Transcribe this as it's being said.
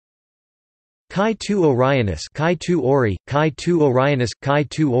Chi2 Orionis Chi2 Orionis,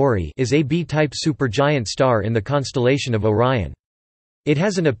 Chi2 Ori is a B-type supergiant star in the constellation of Orion. It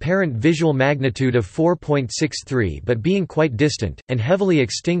has an apparent visual magnitude of 4.63 but being quite distant, and heavily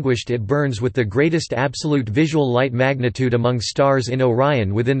extinguished it burns with the greatest absolute visual light magnitude among stars in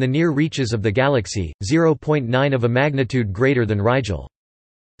Orion within the near reaches of the galaxy, 0.9 of a magnitude greater than Rigel.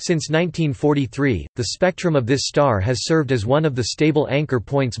 Since 1943, the spectrum of this star has served as one of the stable anchor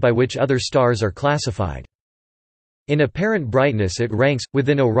points by which other stars are classified. In apparent brightness it ranks,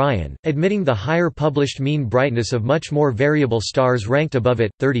 within Orion, admitting the higher published mean brightness of much more variable stars ranked above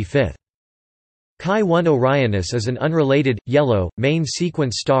it, 35th. Chi-1 Orionis is an unrelated, yellow, main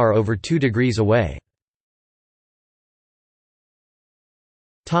sequence star over 2 degrees away.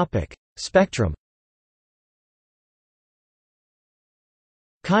 Spectrum.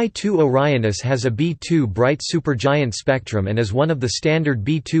 Chi2 Orionis has a B2 bright supergiant spectrum and is one of the standard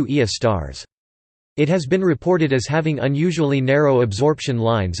B2 Ia stars. It has been reported as having unusually narrow absorption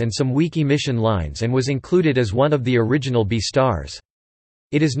lines and some weak emission lines and was included as one of the original B stars.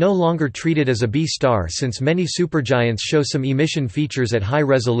 It is no longer treated as a B star since many supergiants show some emission features at high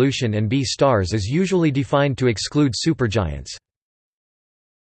resolution, and B stars is usually defined to exclude supergiants.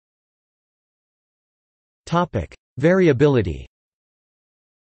 Variability.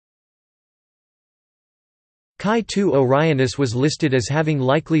 Chi2 Orionis was listed as having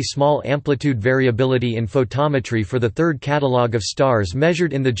likely small amplitude variability in photometry for the third catalogue of stars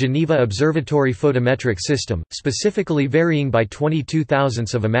measured in the Geneva Observatory photometric system, specifically varying by 22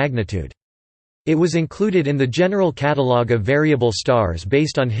 thousandths of a magnitude. It was included in the general catalogue of variable stars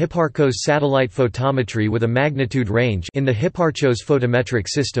based on Hipparcos satellite photometry with a magnitude range in the Hipparcos photometric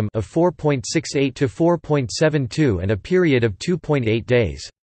system of 4.68 to 4.72 and a period of 2.8 days.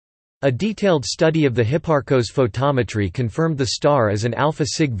 A detailed study of the Hipparcos photometry confirmed the star as an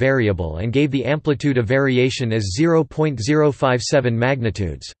alpha-Sig variable and gave the amplitude of variation as 0.057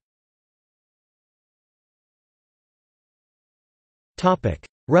 magnitudes.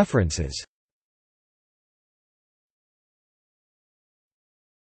 References